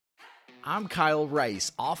I'm Kyle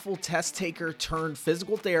Rice, awful test taker turned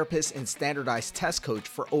physical therapist and standardized test coach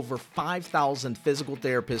for over 5,000 physical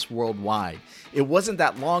therapists worldwide. It wasn't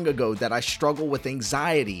that long ago that I struggled with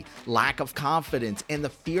anxiety, lack of confidence, and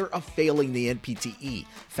the fear of failing the NPTE.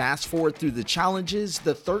 Fast forward through the challenges,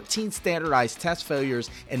 the 13 standardized test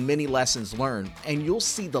failures, and many lessons learned, and you'll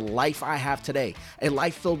see the life I have today, a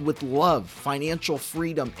life filled with love, financial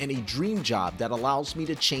freedom, and a dream job that allows me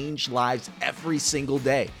to change lives every single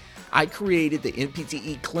day. I created the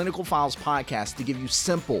NPTE Clinical Files podcast to give you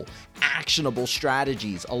simple, actionable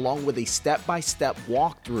strategies along with a step-by-step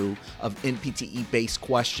walkthrough of NPTE-based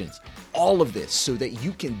questions. All of this so that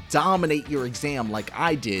you can dominate your exam like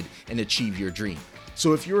I did and achieve your dream.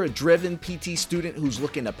 So if you're a driven PT student who's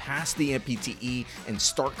looking to pass the NPTE and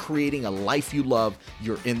start creating a life you love,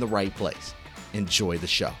 you're in the right place. Enjoy the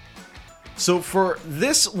show. So for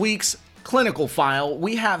this week's clinical file,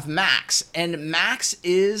 we have Max, and Max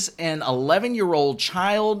is an 11-year-old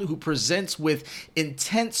child who presents with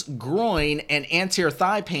intense groin and anterior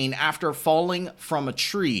thigh pain after falling from a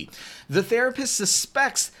tree. The therapist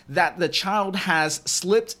suspects that the child has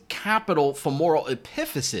slipped capital femoral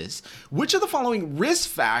epiphysis. Which of the following risk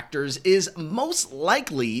factors is most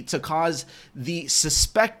likely to cause the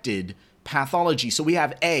suspected pathology? So we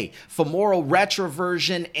have A, femoral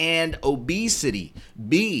retroversion and obesity,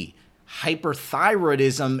 B,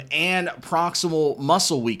 hyperthyroidism and proximal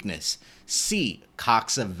muscle weakness, C,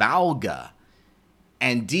 coxa-valga,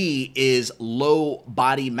 and D is low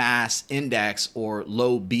body mass index or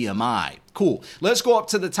low BMI. Cool. Let's go up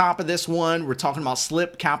to the top of this one. We're talking about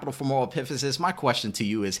slip capital femoral epiphysis. My question to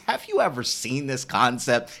you is, have you ever seen this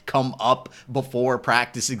concept come up before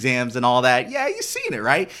practice exams and all that? Yeah, you've seen it,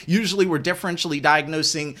 right? Usually we're differentially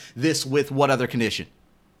diagnosing this with what other condition?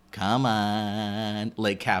 Come on,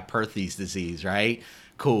 Legg-Calvé-Perthes disease, right?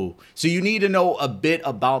 Cool. So you need to know a bit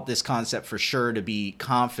about this concept for sure to be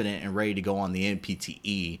confident and ready to go on the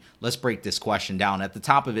NPTE. Let's break this question down. At the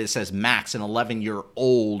top of it, it says Max, an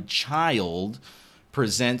 11-year-old child,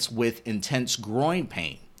 presents with intense groin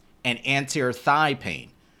pain and anterior thigh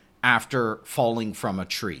pain after falling from a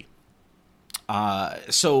tree.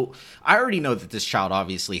 So I already know that this child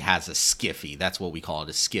obviously has a SCFE. That's what we call it,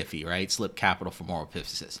 a SCFE, right? Slip capital femoral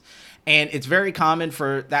epiphysis. And it's very common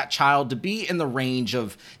for that child to be in the range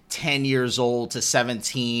of 10 years old to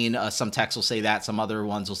 17. Some texts will say that. Some other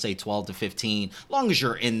ones will say 12 to 15. As long as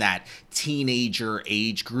you're in that teenager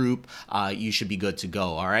age group, you should be good to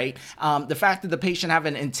go, all right? The fact that the patient have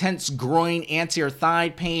an intense groin anterior thigh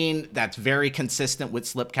pain, that's very consistent with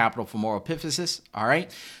slip capital femoral epiphysis, all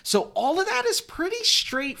right? So all of that is pretty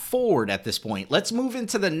straightforward at this point. Let's move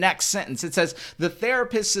into the next sentence. It says, the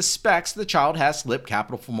therapist suspects the child has slip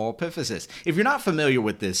capital femoral epiphysis. If you're not familiar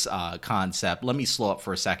with this concept, let me slow up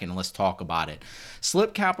for a second and let's talk about it.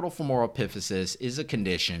 Slip capital femoral epiphysis is a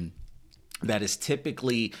condition that is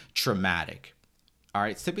typically traumatic. All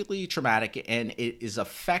right, it's typically traumatic, and it is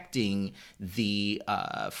affecting the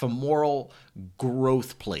femoral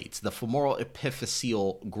growth plates, the femoral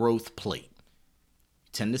epiphyseal growth plate.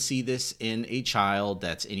 Tend to see this in a child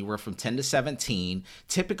that's anywhere from 10 to 17.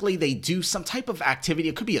 Typically, they do some type of activity.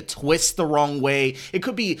 It could be a twist the wrong way. It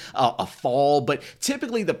could be a fall. But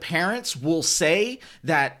typically, the parents will say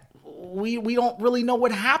that we don't really know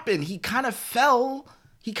what happened. He kind of fell,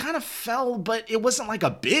 but it wasn't like a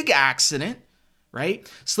big accident,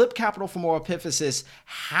 right? Slip capital femoral epiphysis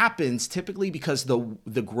happens typically because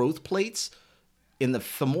the growth plates in the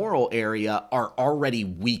femoral area are already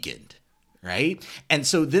weakened. Right? And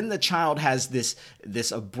so then the child has this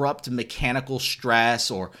abrupt mechanical stress,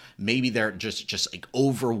 or maybe they're just like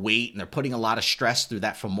overweight and they're putting a lot of stress through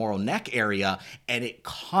that femoral neck area, and it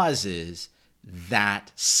causes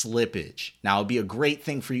that slippage. Now, it'd be a great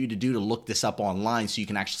thing for you to do to look this up online so you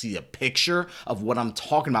can actually see a picture of what I'm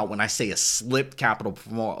talking about when I say a slipped capital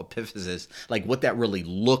femoral epiphysis, like what that really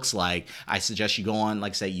looks like. I suggest you go on,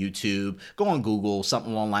 like I say, YouTube, go on Google,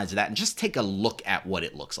 something along the lines of that, and just take a look at what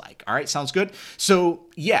it looks like. All right, sounds good? So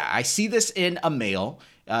yeah, I see this in a male,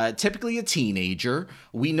 typically a teenager.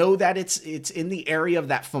 We know that it's in the area of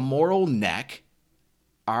that femoral neck.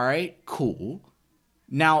 All right, cool.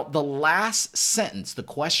 Now, the last sentence, the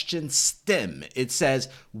question stem, it says,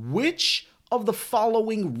 which of the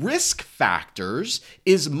following risk factors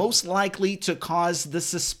is most likely to cause the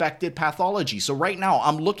suspected pathology? So right now,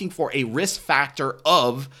 I'm looking for a risk factor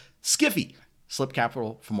of SCFE, slip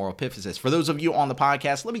capital femoral epiphysis. For those of you on the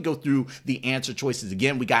podcast, let me go through the answer choices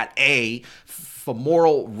again. We got A,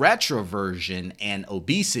 femoral retroversion and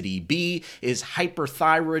obesity. B is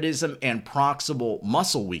hyperthyroidism and proximal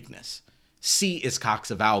muscle weakness. C is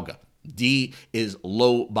coxa-valga. D is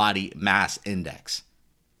low body mass index.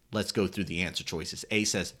 Let's go through the answer choices. A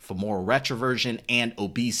says femoral retroversion and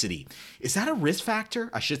obesity. Is that a risk factor?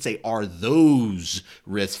 I should say, are those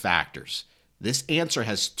risk factors? This answer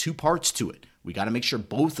has two parts to it. We got to make sure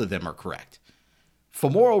both of them are correct.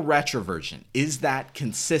 Femoral retroversion, is that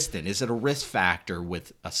consistent? Is it a risk factor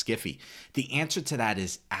with a SCFE? The answer to that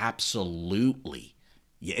is absolutely.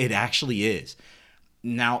 Yeah, it actually is.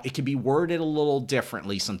 Now, it can be worded a little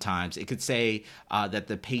differently sometimes. It could say that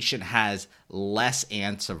the patient has less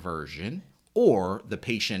anteversion, or the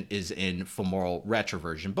patient is in femoral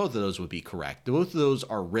retroversion. Both of those would be correct. Both of those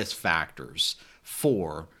are risk factors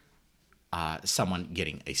for someone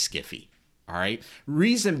getting a SCFE. All right.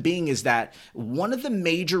 Reason being is that one of the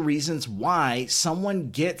major reasons why someone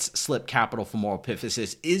gets slip capital femoral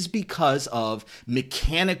epiphysis is because of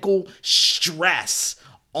mechanical stress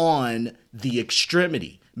on the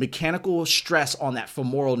extremity, mechanical stress on that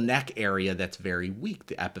femoral neck area that's very weak,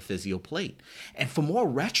 the epiphyseal plate. And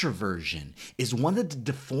femoral retroversion is one of the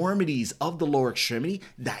deformities of the lower extremity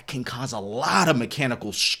that can cause a lot of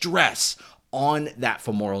mechanical stress on that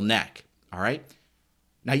femoral neck. All right.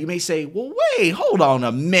 Now you may say, well, wait, hold on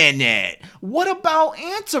a minute. What about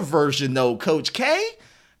anteversion though, Coach K?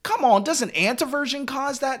 Come on, doesn't anteversion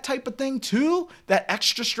cause that type of thing too? That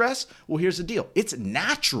extra stress? Well, here's the deal. It's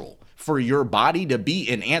natural for your body to be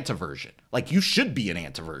in anteversion. Like you should be in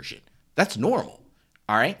anteversion. That's normal.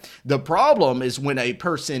 All right. The problem is when a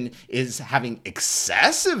person is having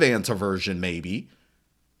excessive anteversion, maybe,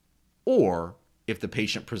 or if the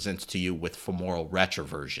patient presents to you with femoral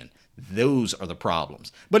retroversion. Those are the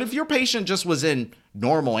problems. But if your patient just was in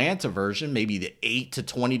normal anteversion, maybe the 8 to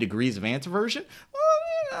 20 degrees of anteversion,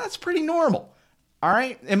 well, that's pretty normal. All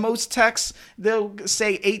right. In most texts, they'll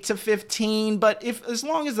say 8 to 15, but as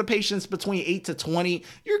long as the patient's between 8 to 20,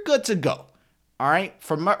 you're good to go. All right.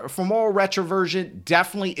 Femoral retroversion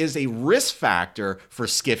definitely is a risk factor for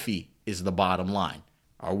SCFE is the bottom line.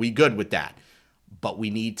 Are we good with that? But we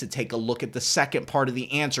need to take a look at the second part of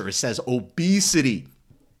the answer. It says obesity.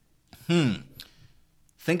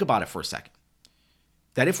 Think about it for a second.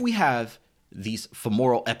 That if we have these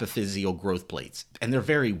femoral epiphyseal growth plates, and they're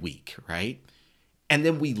very weak, right? And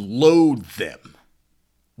then we load them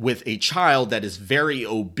with a child that is very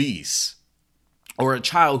obese or a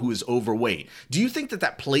child who is overweight, do you think that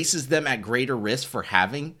that places them at greater risk for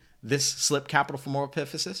having this slip capital femoral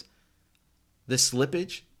epiphysis? This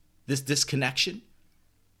slippage? This disconnection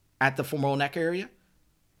at the femoral neck area?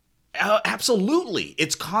 Absolutely.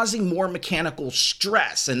 It's causing more mechanical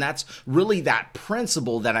stress. And that's really that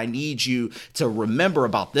principle that I need you to remember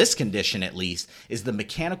about this condition, at least, is the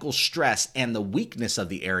mechanical stress and the weakness of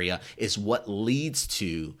the area is what leads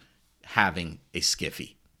to having a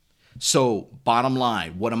SCFE. So bottom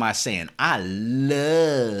line, what am I saying? I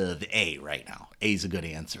love A right now. A is a good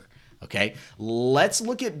answer. Okay, let's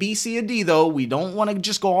look at B, C, and D, though. We don't want to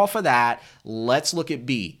just go off of that. Let's look at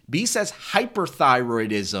B. B says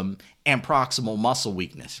hyperthyroidism and proximal muscle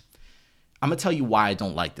weakness. I'm going to tell you why I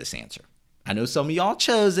don't like this answer. I know some of y'all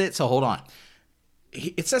chose it, so hold on.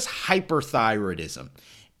 It says hyperthyroidism.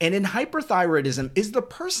 And in hyperthyroidism, is the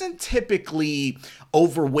person typically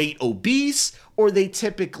overweight, obese, or are they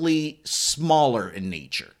typically smaller in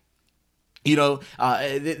nature? You know,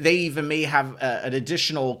 they even may have an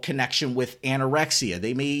additional connection with anorexia.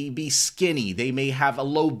 They may be skinny. They may have a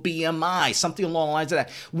low BMI, something along the lines of that.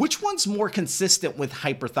 Which one's more consistent with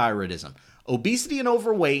hyperthyroidism? Obesity and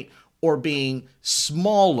overweight, or being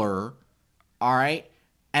smaller, all right,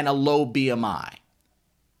 and a low BMI?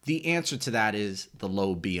 The answer to that is the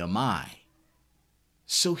low BMI.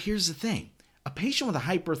 So here's the thing. A patient with a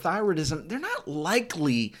hyperthyroidism, they're not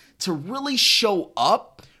likely to really show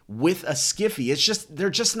up with a SCFE. They're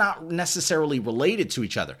just not necessarily related to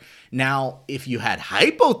each other. Now, if you had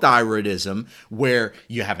hypothyroidism, where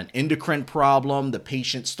you have an endocrine problem, the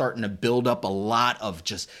patient's starting to build up a lot of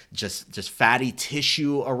just fatty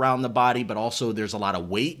tissue around the body, but also there's a lot of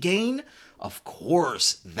weight gain, of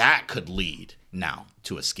course, that could lead now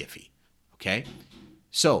to a SCFE. Okay?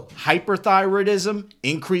 So, hyperthyroidism,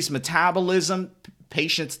 increased metabolism,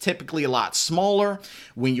 patient's typically a lot smaller.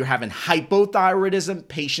 When you're having hypothyroidism,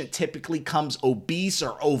 patient typically comes obese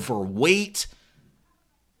or overweight.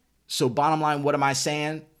 So bottom line, what am I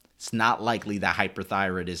saying? It's not likely that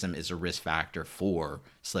hyperthyroidism is a risk factor for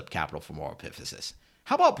slip capital femoral epiphysis.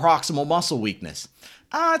 How about proximal muscle weakness?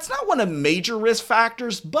 It's not one of the major risk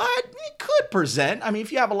factors, but it could present. I mean,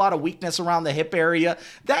 if you have a lot of weakness around the hip area,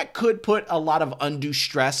 that could put a lot of undue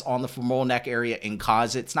stress on the femoral neck area and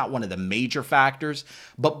cause it. It's not one of the major factors.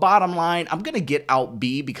 But bottom line, I'm going to get out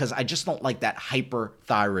B because I just don't like that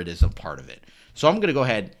hyperthyroidism part of it. So I'm going to go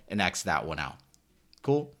ahead and X that one out.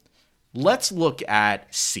 Cool? Let's look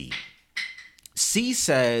at C. C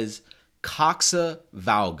says coxa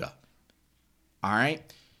valga. All right.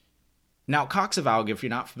 Now, coxa valga, if you're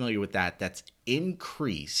not familiar with that, that's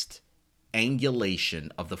increased angulation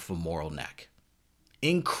of the femoral neck.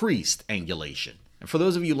 Increased angulation. And for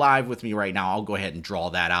those of you live with me right now, I'll go ahead and draw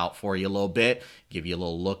that out for you a little bit, give you a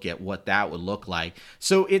little look at what that would look like.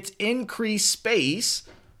 So it's increased space,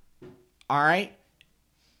 all right,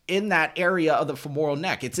 in that area of the femoral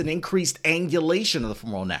neck. It's an increased angulation of the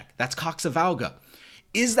femoral neck. That's coxa valga.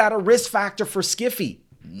 Is that a risk factor for SCFE?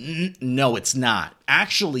 No, it's not.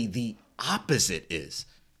 Actually, the opposite is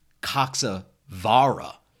coxa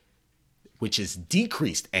vara, which is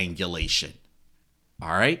decreased angulation. All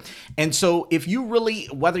right. And so if you really,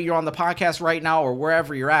 whether you're on the podcast right now or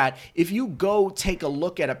wherever you're at, if you go take a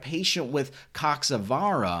look at a patient with coxa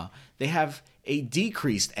vara, they have a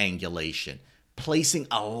decreased angulation, placing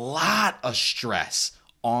a lot of stress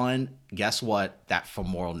on, guess what, that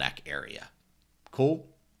femoral neck area. Cool?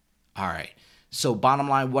 All right. So bottom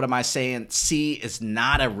line, what am I saying? C is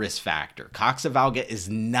not a risk factor. Coxa valga is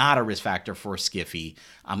not a risk factor for SCFE.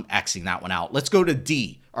 I'm Xing that one out. Let's go to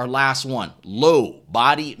D, our last one. Low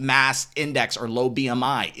body mass index or low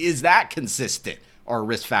BMI. Is that consistent or a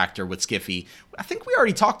risk factor with SCFE? I think we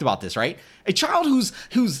already talked about this, right? A child who's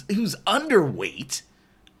underweight,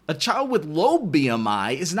 a child with low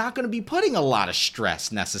BMI is not going to be putting a lot of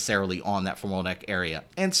stress necessarily on that femoral neck area.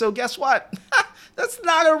 And so guess what? That's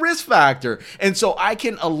not a risk factor. And so I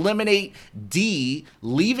can eliminate D,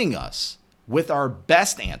 leaving us with our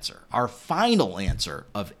best answer, our final answer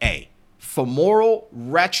of A, femoral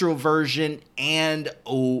retroversion and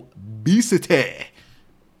obesity.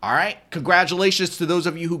 All right. Congratulations to those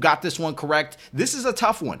of you who got this one correct. This is a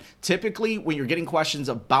tough one. Typically, when you're getting questions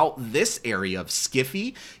about this area of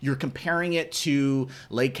SCFE, you're comparing it to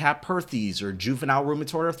Legg-Captan-Perthes or juvenile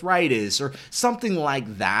rheumatoid arthritis or something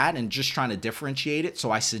like that and just trying to differentiate it. So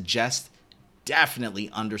I suggest definitely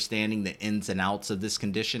understanding the ins and outs of this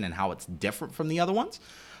condition and how it's different from the other ones.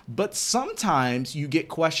 But sometimes you get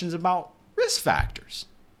questions about risk factors,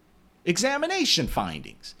 examination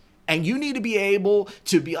findings. And you need to be able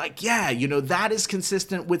to be like, yeah, that is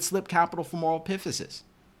consistent with slip capital femoral epiphysis.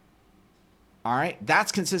 All right.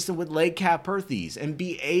 That's consistent with Legg-Captan-Perthes and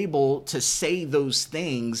be able to say those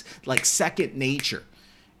things like second nature.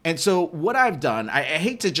 And so what I've done, I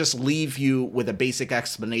hate to just leave you with a basic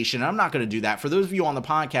explanation. I'm not going to do that. For those of you on the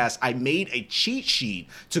podcast, I made a cheat sheet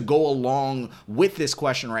to go along with this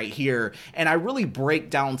question right here. And I really break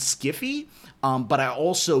down SCFE, but I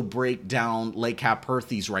also break down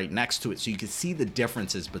Legg-Captan-Perthes right next to it so you can see the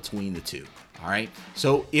differences between the two. All right.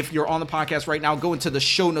 So if you're on the podcast right now, go into the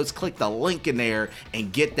show notes, click the link in there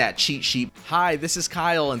and get that cheat sheet. Hi, this is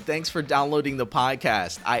Kyle, and thanks for downloading the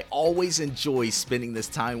podcast. I always enjoy spending this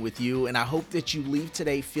time with you, and I hope that you leave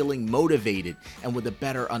today feeling motivated and with a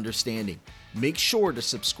better understanding. Make sure to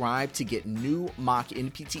subscribe to get new mock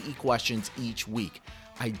NPTE questions each week.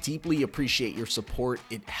 I deeply appreciate your support.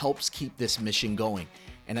 It helps keep this mission going.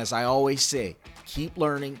 And as I always say, keep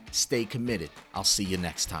learning, stay committed. I'll see you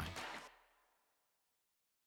next time.